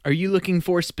Are you looking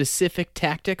for specific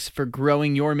tactics for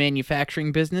growing your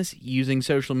manufacturing business using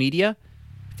social media?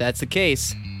 If that's the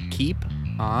case, keep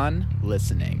on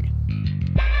listening.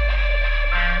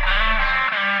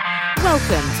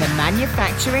 Welcome to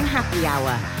Manufacturing Happy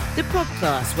Hour, the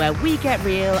podcast where we get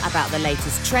real about the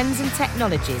latest trends and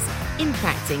technologies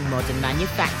impacting modern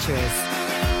manufacturers.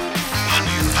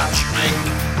 Manufacturing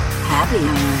Happy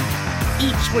Hour.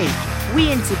 Each week,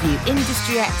 we interview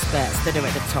industry experts that are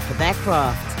at the top of their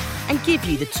craft and give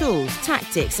you the tools,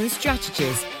 tactics, and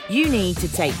strategies you need to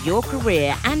take your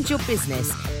career and your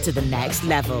business to the next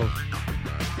level.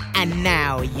 And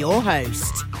now, your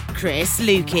host, Chris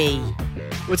Lukey.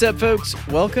 What's up, folks?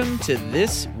 Welcome to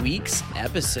this week's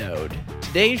episode.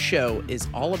 Today's show is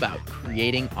all about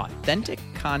creating authentic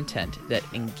content that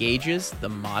engages the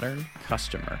modern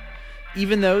customer.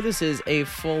 Even though this is a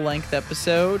full-length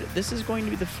episode, this is going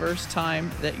to be the first time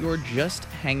that you're just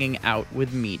hanging out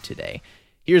with me today.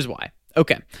 Here's why.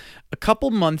 Okay, a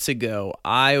couple months ago,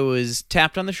 I was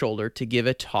tapped on the shoulder to give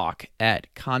a talk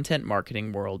at Content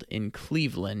Marketing World in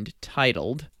Cleveland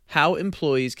titled, How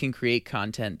Employees Can Create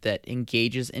Content That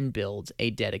Engages and Builds a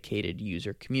Dedicated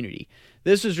User Community.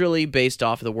 This was really based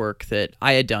off of the work that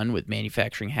I had done with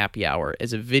Manufacturing Happy Hour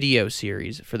as a video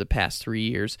series for the past 3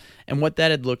 years, and what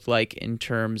that had looked like in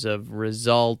terms of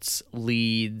results,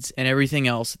 leads, and everything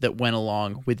else that went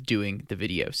along with doing the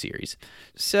video series.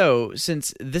 So,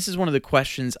 since this is one of the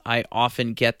questions I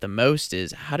often get the most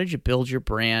is, how did you build your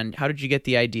brand? How did you get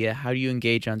the idea? How do you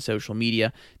engage on social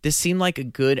media? This seemed like a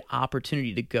good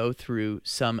opportunity to go through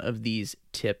some of these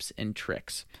tips and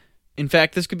tricks. In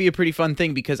fact, this could be a pretty fun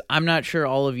thing because I'm not sure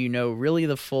all of you know really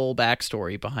the full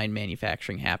backstory behind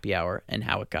Manufacturing Happy Hour and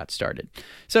how it got started.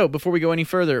 So before we go any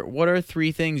further, what are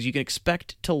 3 things you can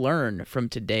expect to learn from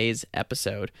today's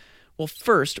episode? Well,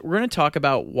 first, we're going to talk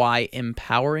about why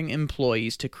empowering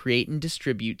employees to create and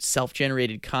distribute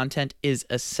self-generated content is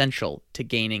essential to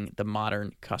gaining the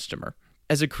modern customer.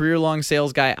 As a career-long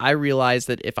sales guy, I realized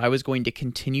that if I was going to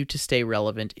continue to stay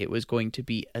relevant, it was going to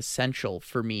be essential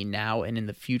for me now and in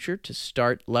the future to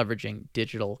start leveraging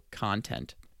digital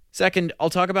content. Second, I'll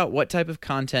talk about what type of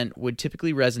content would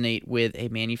typically resonate with a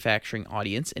manufacturing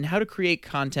audience and how to create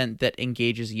content that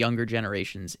engages younger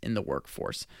generations in the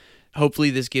workforce. Hopefully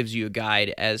this gives you a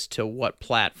guide as to what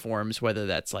platforms, whether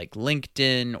that's like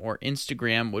LinkedIn or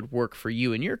Instagram, would work for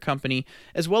you and your company,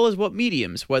 as well as what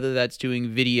mediums, whether that's doing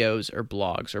videos or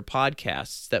blogs or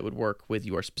podcasts, that would work with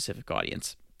your specific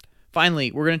audience.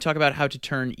 Finally, we're going to talk about how to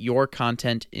turn your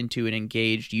content into an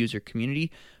engaged user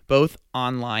community, both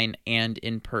online and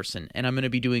in person. And I'm going to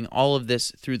be doing all of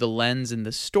this through the lens and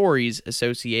the stories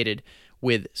associated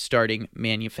with starting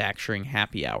Manufacturing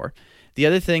Happy Hour. The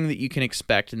other thing that you can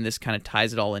expect, and this kind of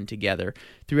ties it all in together,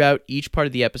 throughout each part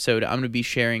of the episode, I'm going to be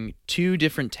sharing 2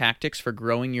 different tactics for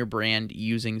growing your brand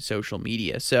using social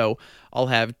media. So I'll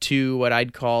have 2 what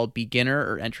I'd call beginner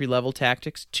or entry-level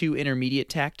tactics, 2 intermediate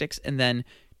tactics, and then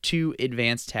 2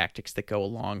 advanced tactics that go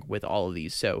along with all of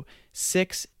these. So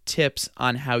 6 tips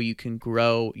on how you can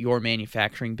grow your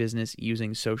manufacturing business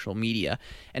using social media.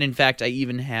 And in fact, I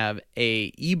even have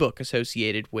a ebook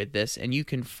associated with this, and you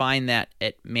can find that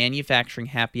at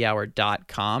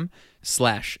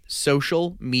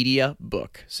manufacturinghappyhour.com/social media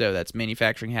book. So that's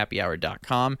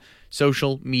manufacturinghappyhour.com,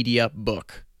 social media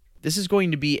book. This is going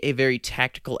to be a very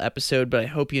tactical episode, but I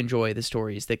hope you enjoy the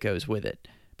stories that goes with it.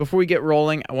 Before we get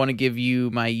rolling, I want to give you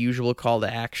my usual call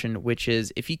to action, which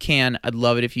is, if you can, I'd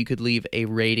love it if you could leave a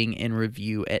rating and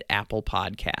review at Apple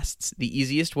Podcasts. The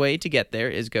easiest way to get there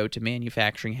is go to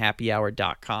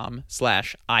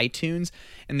manufacturinghappyhour.com/iTunes,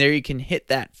 and there you can hit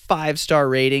that 5-star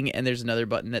rating, and there's another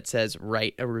button that says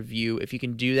write a review. If you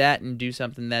can do that and do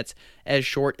something that's as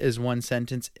short as 1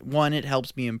 sentence, 1, it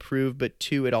helps me improve, but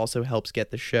 2, it also helps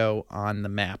get the show on the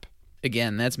map.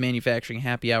 Again, that's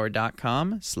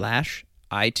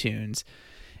manufacturinghappyhour.com/iTunes.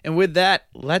 And with that,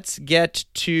 let's get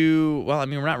to, we're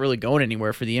not really going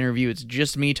anywhere for the interview. It's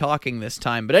just me talking this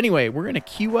time. But anyway, we're going to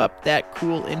cue up that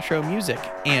cool intro music,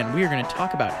 and we are going to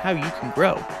talk about how you can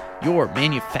grow your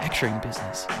manufacturing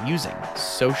business using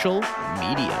social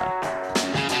media.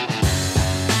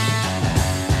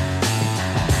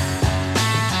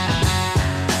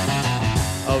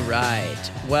 All right.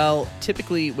 Well,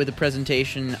 typically with a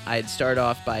presentation, I'd start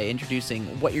off by introducing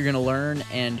what you're going to learn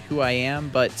and who I am.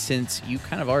 But since you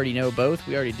kind of already know both,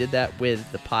 we already did that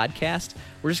with the podcast.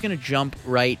 We're just going to jump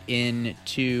right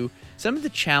into some of the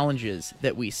challenges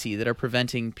that we see that are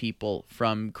preventing people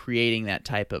from creating that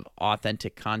type of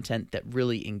authentic content that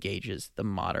really engages the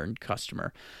modern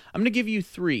customer. I'm going to give you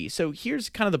 3. So here's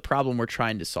kind of the problem we're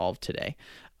trying to solve today.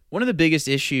 One of the biggest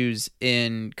issues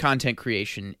in content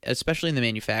creation, especially in the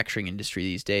manufacturing industry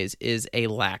these days, is a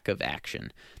lack of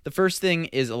action. The first thing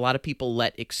is a lot of people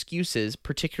let excuses,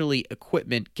 particularly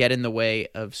equipment, get in the way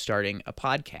of starting a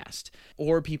podcast.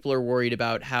 Or people are worried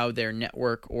about how their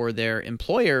network or their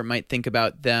employer might think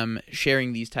about them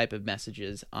sharing these type of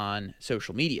messages on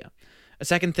social media. A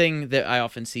second thing that I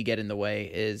often see get in the way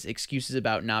is excuses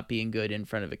about not being good in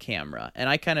front of a camera. And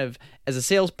I kind of, as a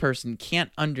salesperson,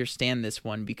 can't understand this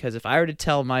one, because if I were to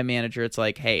tell my manager, it's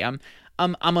like, hey, I'm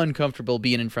uncomfortable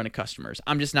being in front of customers,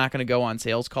 I'm just not going to go on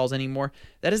sales calls anymore.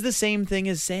 That is the same thing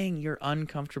as saying you're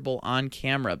uncomfortable on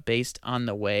camera based on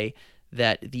the way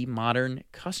that the modern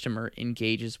customer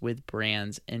engages with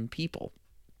brands and people.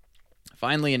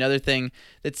 Finally, another thing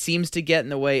that seems to get in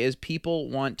the way is people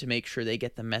want to make sure they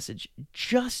get the message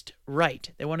just right.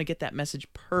 They want to get that message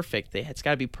perfect. It's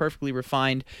got to be perfectly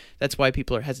refined. That's why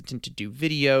people are hesitant to do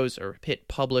videos or hit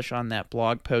publish on that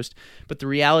blog post. But the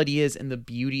reality is, and the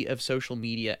beauty of social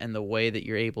media and the way that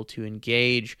you're able to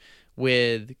engage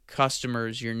with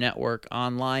customers, your network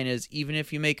online, is even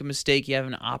if you make a mistake, you have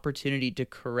an opportunity to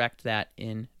correct that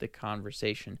in the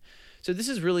conversation. So this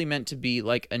is really meant to be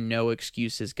like a no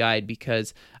excuses guide,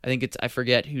 because I think I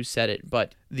forget who said it,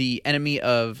 but the enemy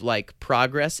of like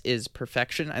progress is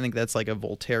perfection. I think that's like a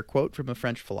Voltaire quote from a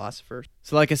French philosopher.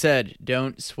 So like I said,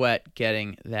 don't sweat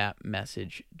getting that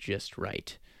message just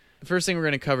right. The first thing we're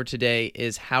going to cover today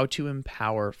is how to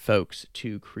empower folks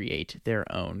to create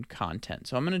their own content.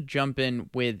 So I'm going to jump in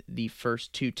with the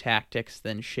first two tactics,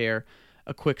 then share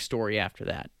a quick story after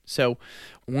that. So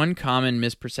one common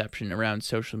misperception around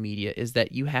social media is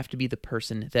that you have to be the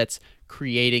person that's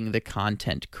creating the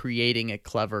content, creating a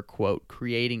clever quote,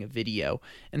 creating a video.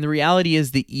 And the reality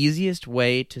is, the easiest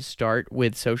way to start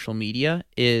with social media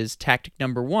is tactic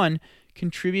number one: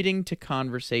 contributing to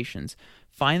conversations.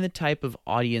 Find the type of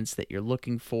audience that you're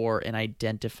looking for and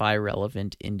identify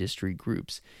relevant industry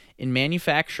groups. In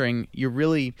manufacturing,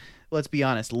 let's be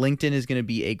honest, LinkedIn is going to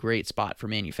be a great spot for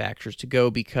manufacturers to go,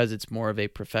 because it's more of a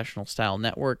professional style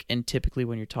network. And typically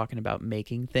when you're talking about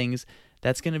making things,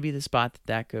 that's going to be the spot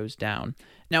that goes down.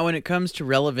 Now, when it comes to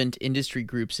relevant industry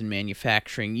groups in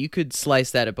manufacturing, you could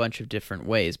slice that a bunch of different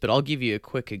ways, but I'll give you a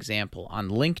quick example. On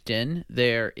LinkedIn,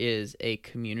 there is a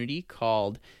community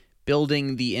called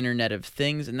Building the Internet of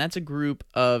Things, and that's a group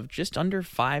of just under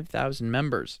 5,000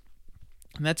 members.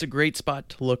 And that's a great spot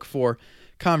to look for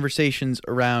conversations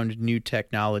around new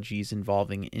technologies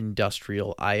involving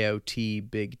industrial IoT,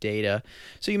 big data.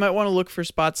 So you might want to look for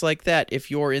spots like that.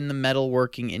 If you're in the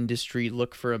metalworking industry,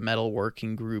 look for a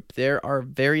metalworking group. There are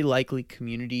very likely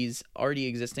communities already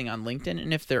existing on LinkedIn,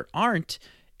 and if there aren't,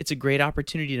 it's a great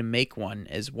opportunity to make one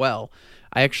as well.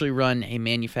 I actually run a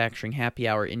manufacturing happy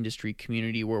hour industry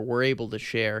community where we're able to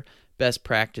share best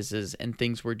practices and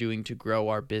things we're doing to grow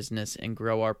our business and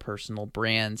grow our personal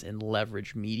brands and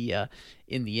leverage media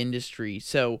in the industry.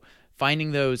 So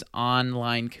finding those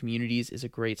online communities is a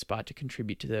great spot to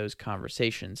contribute to those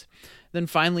conversations. Then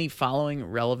finally, following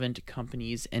relevant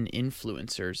companies and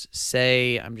influencers.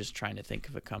 Say, I'm just trying to think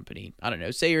of a company. I don't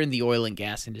know. Say you're in the oil and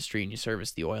gas industry and you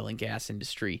service the oil and gas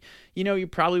industry. You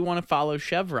probably want to follow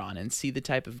Chevron and see the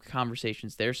type of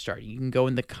conversations they're starting. You can go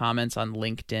in the comments on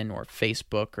LinkedIn or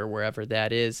Facebook or wherever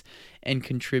that is and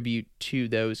contribute to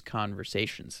those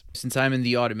conversations. Since I'm in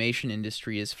the automation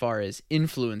industry, as far as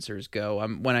influencers go,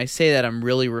 when I say that, I'm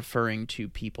really referring to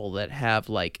people that have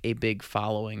like a big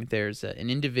following. There's an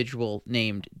individual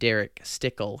named Derek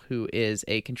Stickle, who is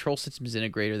a control systems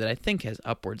integrator that I think has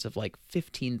upwards of like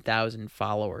 15,000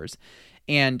 followers.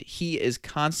 And he is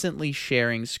constantly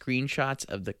sharing screenshots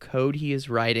of the code he is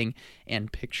writing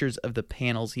and pictures of the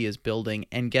panels he is building,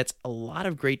 and gets a lot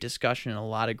of great discussion and a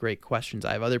lot of great questions.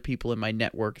 I have other people in my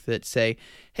network that say,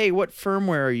 hey, what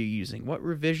firmware are you using? What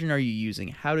revision are you using?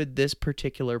 How did this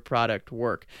particular product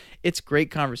work? It's great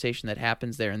conversation that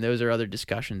happens there, and those are other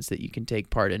discussions that you can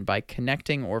take part in by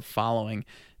connecting or following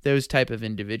those type of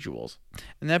individuals.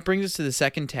 And that brings us to the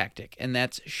second tactic, and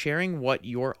that's sharing what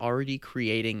you're already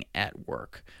creating at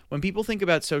work. When people think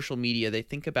about social media, they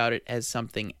think about it as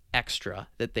something extra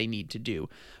that they need to do.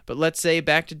 But let's say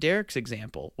back to Derek's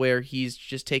example, where he's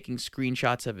just taking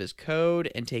screenshots of his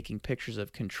code and taking pictures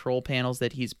of control panels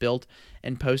that he's built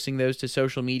and posting those to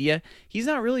social media. He's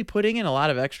not really putting in a lot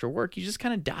of extra work. He's just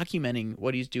kind of documenting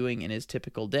what he's doing in his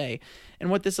typical day. And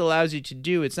what this allows you to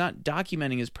do, it's not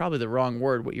documenting is probably the wrong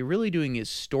word. What you're really doing is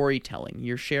storytelling.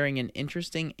 You're sharing an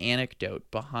interesting anecdote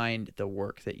behind the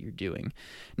work that you're doing.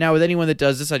 Now, with anyone that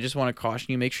does this, I just want to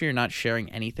caution you, make sure you're not sharing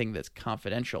anything that's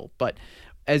confidential. But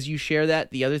As you share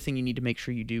that, the other thing you need to make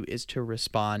sure you do is to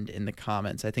respond in the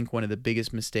comments. I think one of the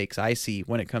biggest mistakes I see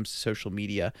when it comes to social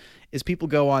media is people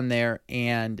go on there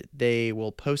and they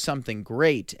will post something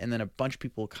great and then a bunch of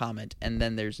people comment and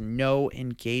then there's no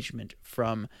engagement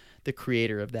from the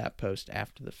creator of that post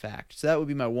after the fact. So that would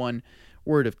be my one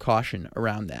word of caution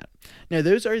around that. Now,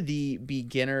 those are the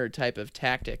beginner type of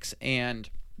tactics, and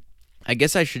I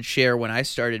guess I should share when I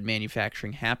started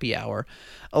Manufacturing Happy Hour,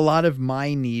 a lot of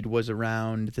my need was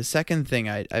around the second thing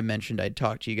I mentioned I'd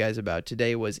talk to you guys about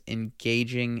today was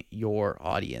engaging your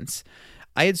audience.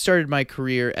 I had started my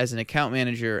career as an account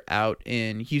manager out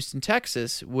in Houston,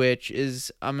 Texas, which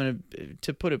is,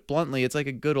 to put it bluntly, it's like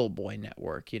a good old boy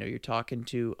network. You're talking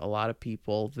to a lot of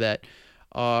people that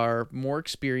are more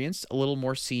experienced, a little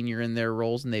more senior in their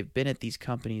roles, and they've been at these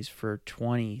companies for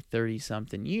 20,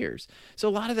 30-something years. So a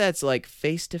lot of that's like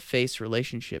face-to-face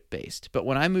relationship based. But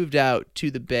when I moved out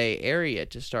to the Bay Area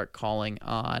to start calling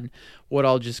on what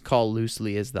I'll just call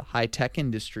loosely as the high-tech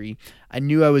industry, I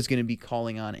knew I was going to be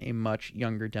calling on a much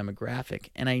younger demographic,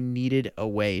 and I needed a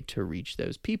way to reach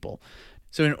those people.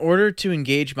 So in order to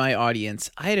engage my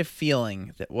audience, I had a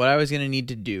feeling that what I was going to need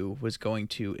to do was going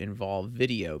to involve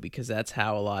video because that's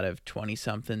how a lot of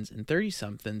 20-somethings and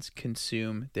 30-somethings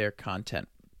consume their content.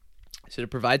 So to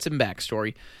provide some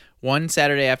backstory, one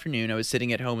Saturday afternoon, I was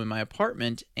sitting at home in my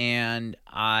apartment and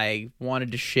I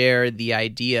wanted to share the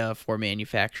idea for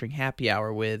Manufacturing Happy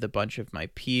Hour with a bunch of my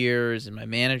peers and my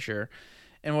manager.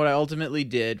 And what I ultimately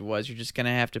did was, you're just going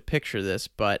to have to picture this,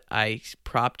 but I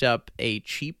propped up a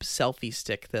cheap selfie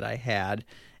stick that I had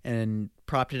and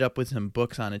propped it up with some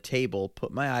books on a table,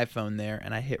 put my iPhone there,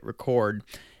 and I hit record.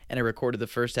 And I recorded the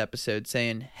first episode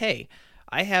saying, hey,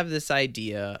 I have this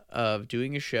idea of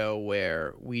doing a show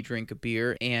where we drink a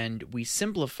beer and we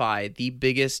simplify the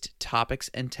biggest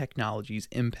topics and technologies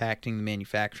impacting the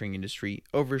manufacturing industry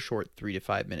over a short 3 to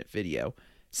 5 minute video.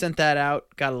 Sent that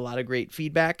out, got a lot of great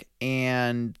feedback,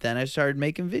 and then I started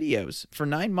making videos. For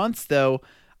 9 months, though,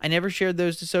 I never shared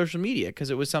those to social media because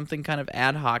it was something kind of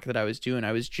ad hoc that I was doing.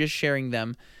 I was just sharing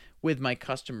them with my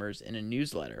customers in a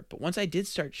newsletter. But once I did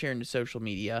start sharing to social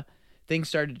media, things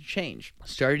started to change.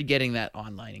 Started getting that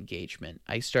online engagement.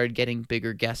 I started getting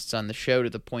bigger guests on the show to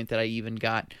the point that I even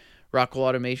got Rockwell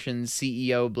Automation's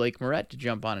CEO, Blake Moret, to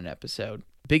jump on an episode.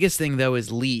 Biggest thing, though,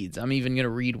 is leads. I'm even going to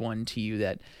read one to you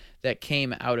that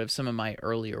came out of some of my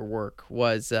earlier work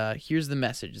was, here's the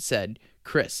message. It said,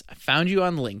 Chris, I found you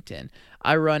on LinkedIn.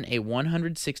 I run a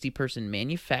 160-person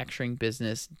manufacturing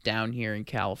business down here in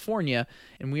California,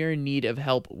 and we are in need of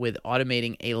help with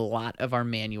automating a lot of our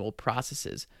manual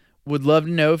processes. Would love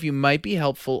to know if you might be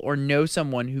helpful or know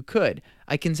someone who could.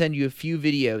 I can send you a few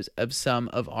videos of some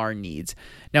of our needs.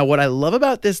 Now, what I love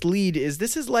about this lead is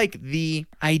this is like the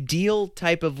ideal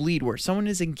type of lead where someone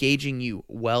is engaging you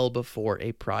well before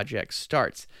a project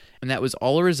starts. And that was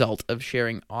all a result of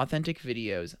sharing authentic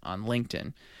videos on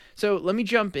LinkedIn. So let me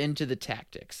jump into the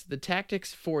tactics. The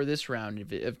tactics for this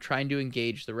round of trying to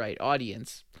engage the right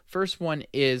audience. First one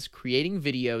is creating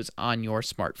videos on your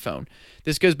smartphone.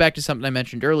 This goes back to something I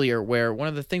mentioned earlier where one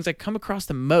of the things I come across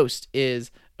the most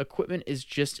is equipment is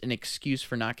just an excuse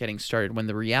for not getting started, when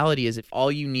the reality is if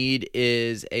all you need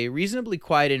is a reasonably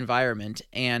quiet environment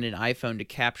and an iPhone to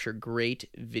capture great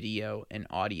video and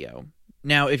audio.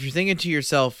 Now, if you're thinking to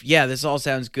yourself, yeah, this all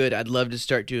sounds good, I'd love to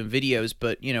start doing videos,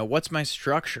 but, what's my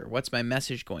structure? What's my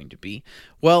message going to be?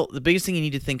 Well, the biggest thing you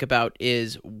need to think about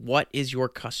is what is your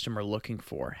customer looking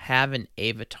for? Have an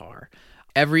avatar.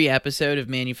 Every episode of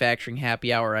Manufacturing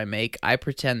Happy Hour I make, I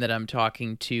pretend that I'm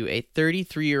talking to a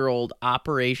 33-year-old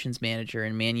operations manager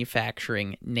in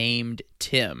manufacturing named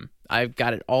Tim. I've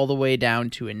got it all the way down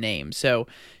to a name. So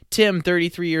Tim,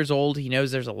 33 years old, he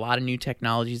knows there's a lot of new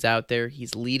technologies out there.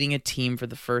 He's leading a team for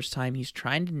the first time. He's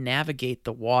trying to navigate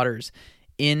the waters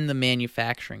in the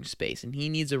manufacturing space, and he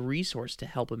needs a resource to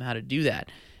help him how to do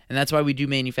that. And that's why we do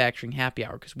Manufacturing Happy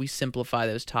Hour, because we simplify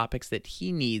those topics that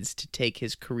he needs to take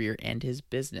his career and his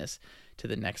business to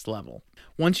the next level.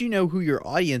 Once you know who your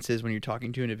audience is when you're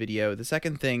talking to in a video, the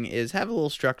second thing is have a little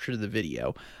structure to the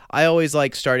video. I always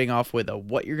like starting off with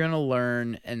what you're going to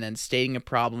learn and then stating a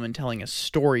problem and telling a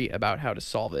story about how to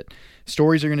solve it.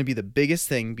 Stories are going to be the biggest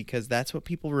thing because that's what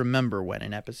people remember when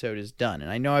an episode is done.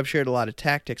 And I know I've shared a lot of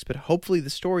tactics, but hopefully the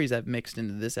stories I've mixed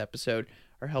into this episode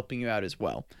are helping you out as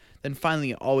well. Then finally,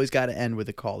 you always got to end with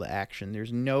a call to action.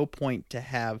 There's no point to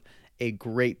have a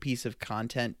great piece of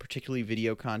content, particularly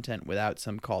video content, without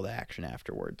some call to action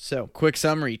afterwards. So, quick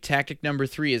summary, tactic number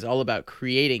 3 is all about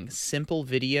creating simple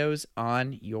videos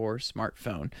on your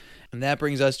smartphone. And that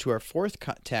brings us to our fourth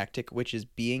tactic, which is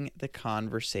being the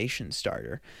conversation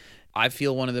starter. I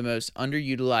feel one of the most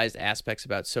underutilized aspects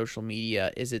about social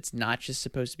media is it's not just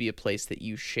supposed to be a place that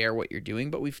you share what you're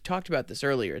doing, but we've talked about this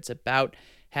earlier. It's about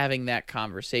having that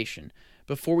conversation.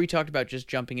 Before we talked about just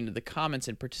jumping into the comments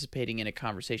and participating in a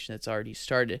conversation that's already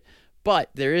started.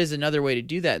 But there is another way to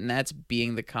do that, and that's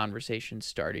being the conversation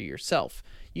starter yourself.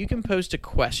 You can post a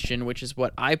question, which is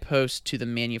what I post to the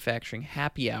Manufacturing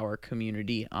Happy Hour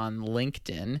community on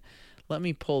LinkedIn. Let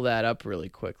me pull that up really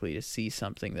quickly to see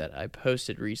something that I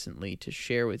posted recently to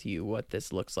share with you what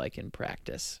this looks like in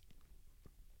practice.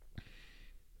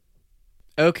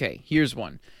 Okay, here's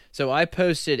one. So I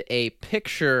posted a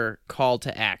picture call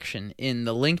to action in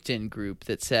the LinkedIn group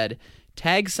that said,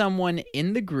 tag someone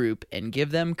in the group and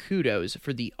give them kudos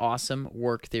for the awesome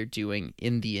work they're doing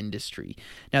in the industry.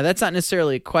 Now, that's not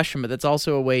necessarily a question, but that's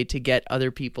also a way to get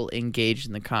other people engaged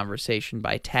in the conversation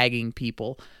by tagging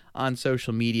people on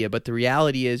social media. But the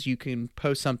reality is you can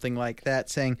post something like that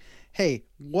saying, hey,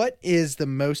 what is the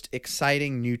most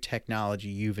exciting new technology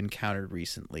you've encountered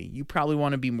recently? You probably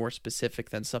want to be more specific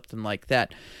than something like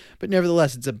that. But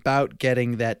nevertheless, it's about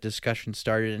getting that discussion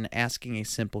started, and asking a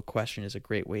simple question is a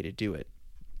great way to do it.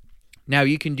 Now,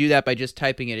 you can do that by just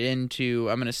typing it into,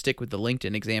 I'm going to stick with the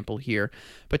LinkedIn example here,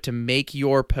 but to make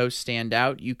your post stand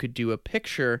out, you could do a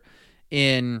picture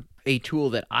in a tool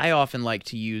that I often like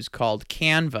to use called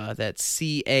Canva. That's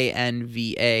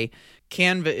Canva.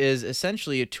 Canva is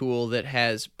essentially a tool that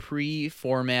has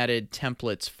pre-formatted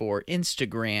templates for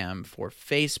Instagram, for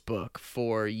Facebook,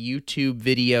 for YouTube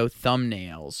video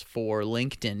thumbnails, for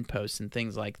LinkedIn posts and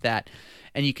things like that.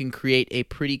 And you can create a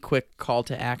pretty quick call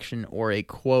to action or a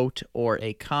quote or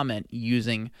a comment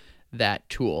using that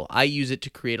tool. I use it to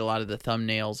create a lot of the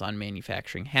thumbnails on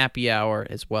Manufacturing Happy Hour,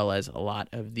 as well as a lot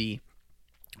of the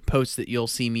posts that you'll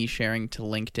see me sharing to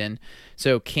LinkedIn.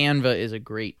 So Canva is a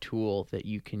great tool that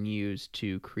you can use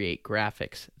to create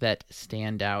graphics that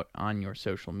stand out on your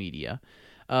social media.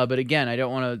 But again, I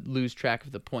don't want to lose track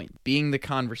of the point. Being the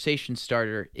conversation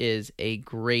starter is a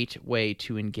great way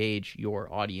to engage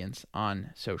your audience on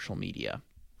social media.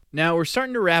 Now, we're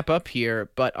starting to wrap up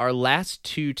here, but our last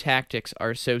two tactics are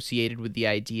associated with the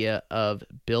idea of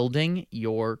building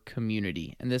your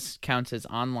community. And this counts as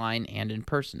online and in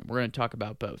person. We're going to talk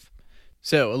about both.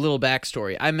 So, a little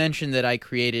backstory. I mentioned that I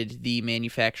created the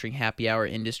Manufacturing Happy Hour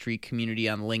industry community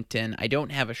on LinkedIn. I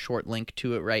don't have a short link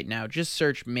to it right now. Just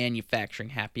search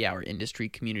Manufacturing Happy Hour industry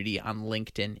community on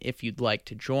LinkedIn if you'd like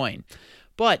to join.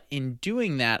 But in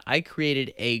doing that, I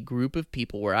created a group of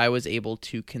people where I was able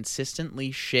to consistently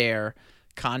share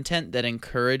content that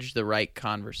encouraged the right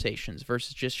conversations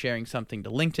versus just sharing something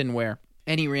to LinkedIn where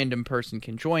any random person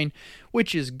can join,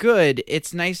 which is good.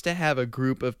 It's nice to have a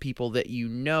group of people that you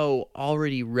know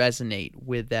already resonate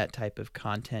with that type of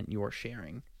content you're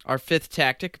sharing. Our fifth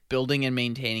tactic, building and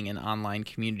maintaining an online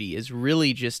community, is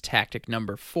really just tactic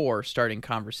number 4, starting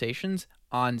conversations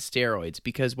on steroids,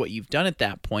 because what you've done at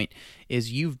that point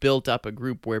is you've built up a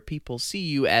group where people see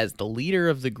you as the leader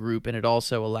of the group, and it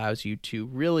also allows you to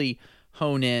really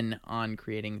hone in on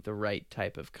creating the right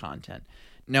type of content.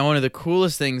 Now, one of the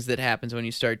coolest things that happens when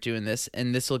you start doing this,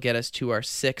 and this will get us to our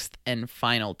 6th and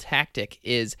final tactic,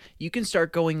 is you can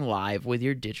start going live with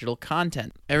your digital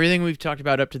content. Everything we've talked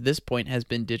about up to this point has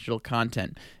been digital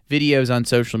content. Videos on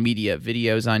social media,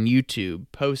 videos on YouTube,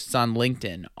 posts on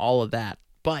LinkedIn, all of that.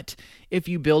 But if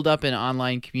you build up an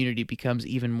online community, it becomes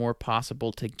even more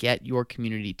possible to get your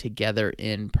community together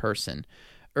in person.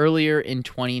 Earlier in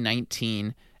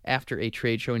 2019, after a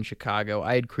trade show in Chicago,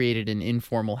 I had created an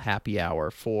informal happy hour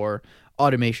for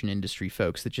automation industry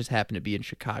folks that just happened to be in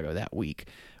Chicago that week.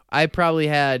 I probably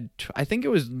had, I think it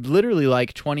was literally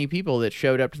like 20 people that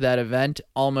showed up to that event,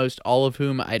 almost all of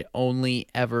whom I'd only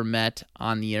ever met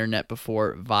on the internet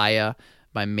before via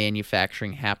my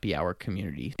Manufacturing Happy Hour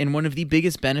community. And one of the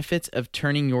biggest benefits of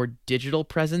turning your digital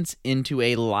presence into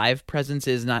a live presence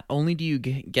is not only do you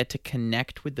get to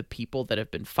connect with the people that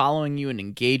have been following you and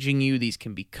engaging you, these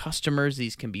can be customers,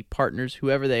 these can be partners,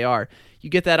 whoever they are, you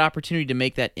get that opportunity to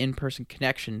make that in-person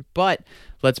connection. But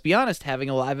let's be honest, having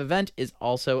a live event is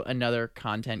also another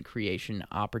content creation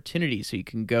opportunity. So you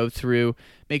can go through,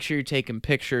 make sure you're taking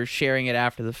pictures, sharing it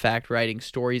after the fact, writing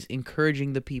stories,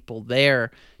 encouraging the people there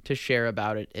to share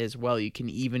about it as well. You can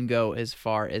even go as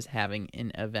far as having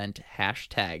an event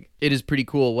hashtag. It is pretty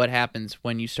cool what happens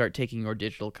when you start taking your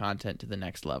digital content to the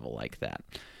next level like that.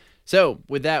 So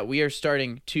with that, we are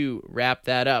starting to wrap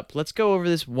that up. Let's go over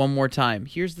this one more time.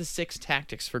 Here's the 6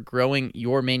 tactics for growing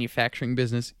your manufacturing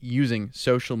business using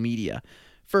social media.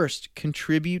 First,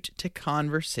 contribute to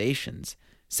conversations.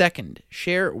 Second,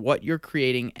 share what you're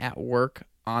creating at work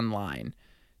online.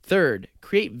 Third,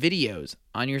 create videos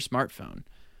on your smartphone.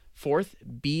 4th,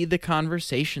 be the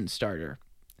conversation starter.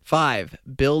 5,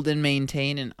 build and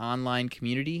maintain an online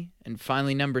community. And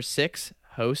finally, number 6,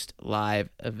 host live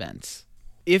events.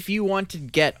 If you want to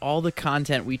get all the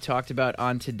content we talked about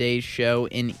on today's show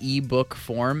in ebook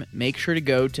form, make sure to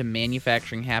go to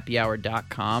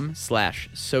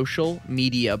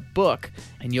manufacturinghappyhour.com/social-media-book,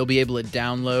 and you'll be able to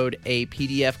download a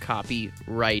PDF copy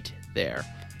right there.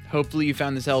 Hopefully you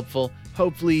found this helpful.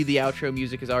 Hopefully the outro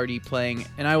music is already playing,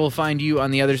 and I will find you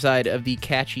on the other side of the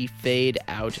catchy fade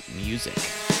out music.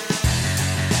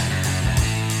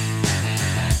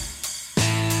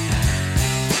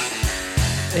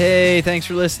 Hey, thanks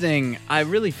for listening. I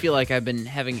really feel like I've been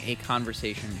having a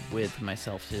conversation with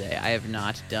myself today. I have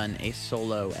not done a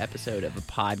solo episode of a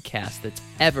podcast that's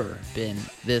ever been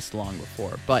this long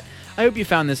before, but I hope you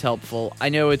found this helpful. I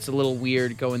know it's a little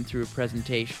weird going through a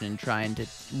presentation and trying to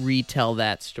retell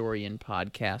that story in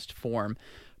podcast form,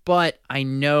 but I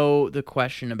know the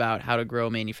question about how to grow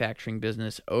a manufacturing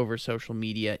business over social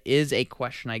media is a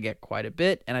question I get quite a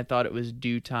bit, and I thought it was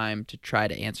due time to try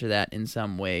to answer that in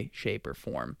some way, shape, or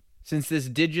form. Since this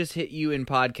did just hit you in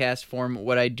podcast form,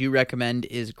 what I do recommend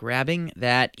is grabbing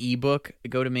that ebook.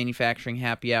 Go to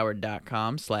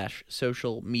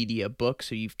manufacturinghappyhour.com/social-media-book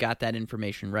so you've got that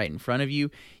information right in front of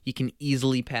you. You can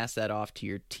easily pass that off to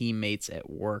your teammates at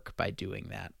work by doing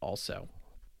that also.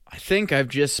 I think I've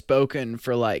just spoken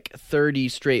for like 30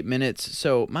 straight minutes,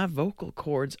 so my vocal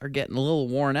cords are getting a little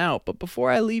worn out. But before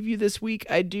I leave you this week,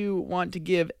 I do want to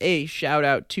give a shout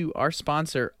out to our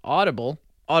sponsor, Audible.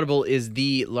 Audible is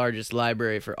the largest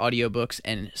library for audiobooks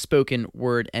and spoken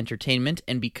word entertainment,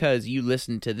 and because you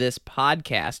listen to this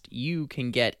podcast, you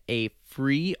can get a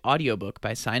free audiobook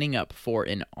by signing up for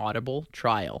an Audible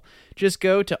trial. Just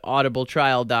go to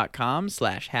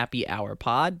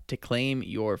audibletrial.com/happyhourpod to claim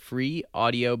your free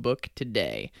audiobook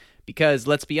today. Because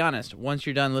let's be honest, once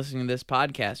you're done listening to this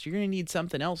podcast, you're going to need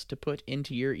something else to put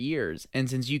into your ears. And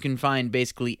since you can find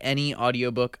basically any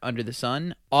audiobook under the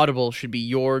sun, Audible should be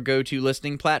your go-to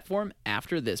listening platform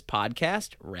after this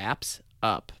podcast wraps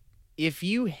up. If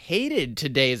you hated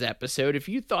today's episode, if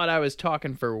you thought I was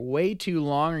talking for way too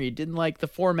long or you didn't like the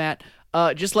format,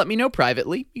 just let me know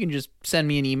privately. You can just send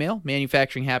me an email,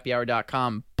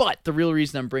 manufacturinghappyhour.com. But the real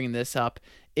reason I'm bringing this up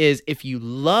is if you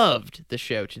loved the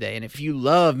show today, and if you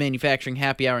love Manufacturing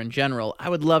Happy Hour in general, I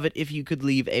would love it if you could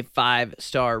leave a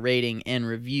 5-star rating and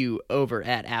review over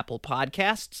at Apple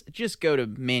Podcasts. Just go to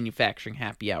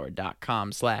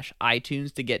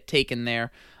manufacturinghappyhour.com/iTunes to get taken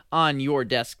there on your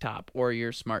desktop or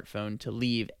your smartphone to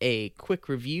leave a quick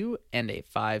review and a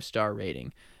 5-star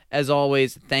rating. As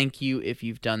always, thank you if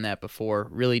you've done that before.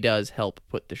 Really does help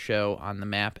put the show on the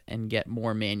map and get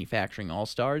more manufacturing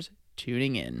all-stars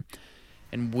tuning in.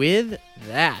 And with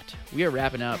that, we are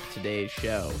wrapping up today's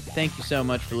show. Thank you so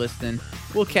much for listening.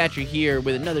 We'll catch you here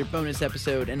with another bonus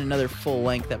episode and another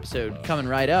full-length episode coming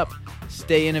right up.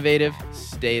 Stay innovative,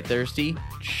 stay thirsty.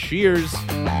 Cheers!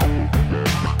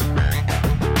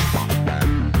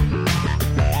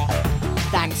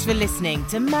 Thanks for listening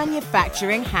to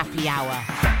Manufacturing Happy Hour,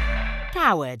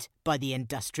 powered by the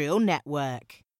Industrial Network.